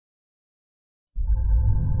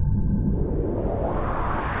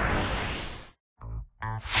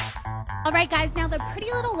All right, guys, now the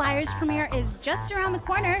Pretty Little Liars premiere is just around the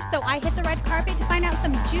corner, so I hit the red carpet to find out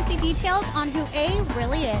some juicy details on who A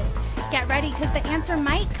really is. Get ready, because the answer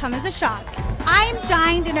might come as a shock. I'm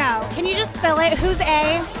dying to know. Can you just spill it? Who's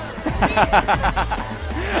A?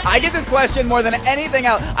 I get this question more than anything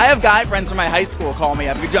else. I have guy friends from my high school call me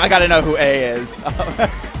up. I gotta know who A is.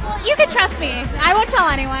 Well, you can trust me. I won't tell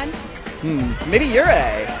anyone. Maybe you're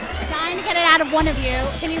A. Dying to get it out of one of you.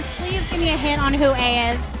 Can you please give me a hint on who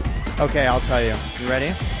A is? Okay, I'll tell you. You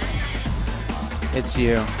ready? It's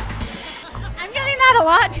you. I'm getting that a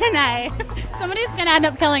lot tonight. Somebody's gonna end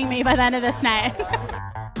up killing me by the end of this night.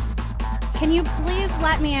 Can you please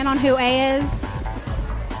let me in on who A is?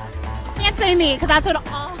 Can't say me, because that's what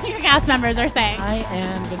all your cast members are saying. I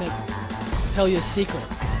am going to tell you a secret.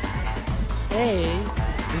 A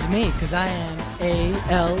is me, because I am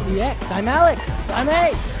A-L-E-X. I'm Alex. I'm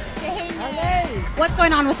A. I'm A. What's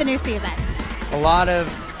going on with the new season? A lot of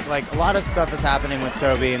stuff is happening with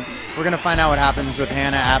Toby. We're gonna find out what happens with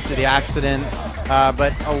Hannah after the accident,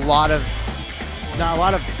 but a lot of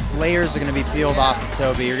layers are gonna be peeled off of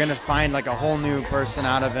Toby. You're gonna find like a whole new person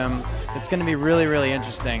out of him. It's gonna be really, really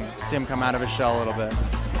interesting to see him come out of his shell a little bit.